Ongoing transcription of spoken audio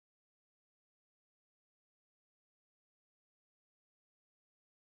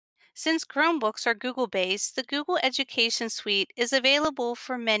Since Chromebooks are Google-based, the Google Education Suite is available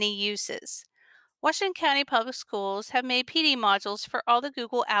for many uses. Washington County Public Schools have made PD modules for all the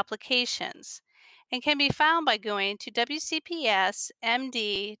Google applications and can be found by going to wcpsmd.com.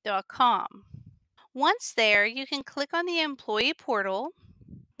 Once there, you can click on the Employee Portal,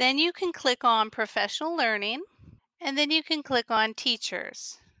 then you can click on Professional Learning, and then you can click on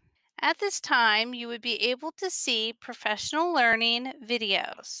Teachers. At this time, you would be able to see Professional Learning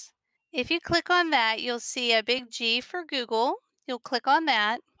videos. If you click on that, you'll see a big G for Google. You'll click on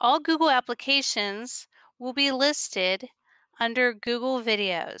that. All Google applications will be listed under Google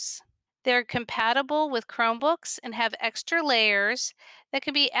Videos. They're compatible with Chromebooks and have extra layers that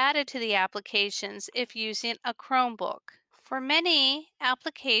can be added to the applications if using a Chromebook. For many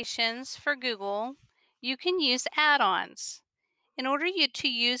applications for Google, you can use add-ons. In order to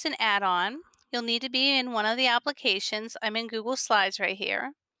use an add-on, you'll need to be in one of the applications. I'm in Google Slides right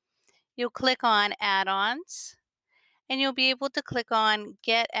here. You'll click on Add-ons, and you'll be able to click on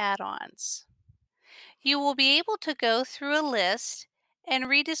Get Add-ons. You will be able to go through a list and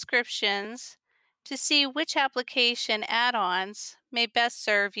read descriptions to see which application add-ons may best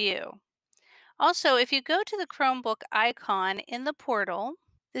serve you. Also, if you go to the Chromebook icon in the portal,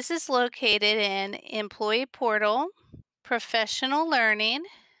 this is located in Employee Portal, Professional Learning,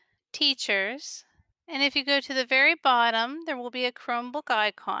 Teachers, and if you go to the very bottom, there will be a Chromebook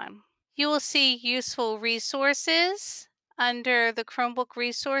icon. You will see Useful Resources under the Chromebook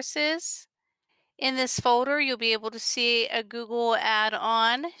Resources. In this folder, you'll be able to see a Google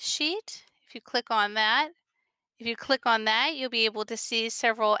add-on sheet. If you click on that, you'll be able to see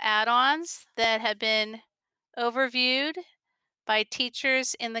several add-ons that have been overviewed by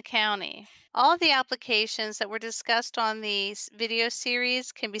teachers in the county. All of the applications that were discussed on the video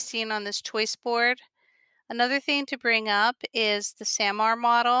series can be seen on this choice board. Another thing to bring up is the SAMR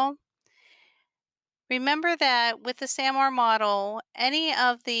model. Remember that with the SAMR model, any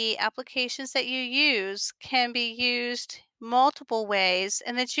of the applications that you use can be used multiple ways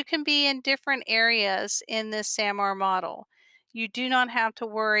and that you can be in different areas in this SAMR model. You do not have to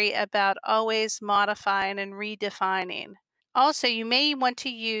worry about always modifying and redefining. Also, you may want to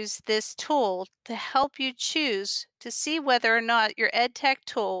use this tool to help you choose to see whether or not your EdTech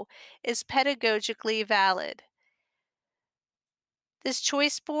tool is pedagogically valid. This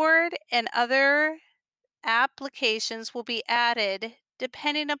choice board and other applications will be added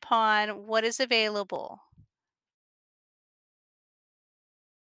depending upon what is available.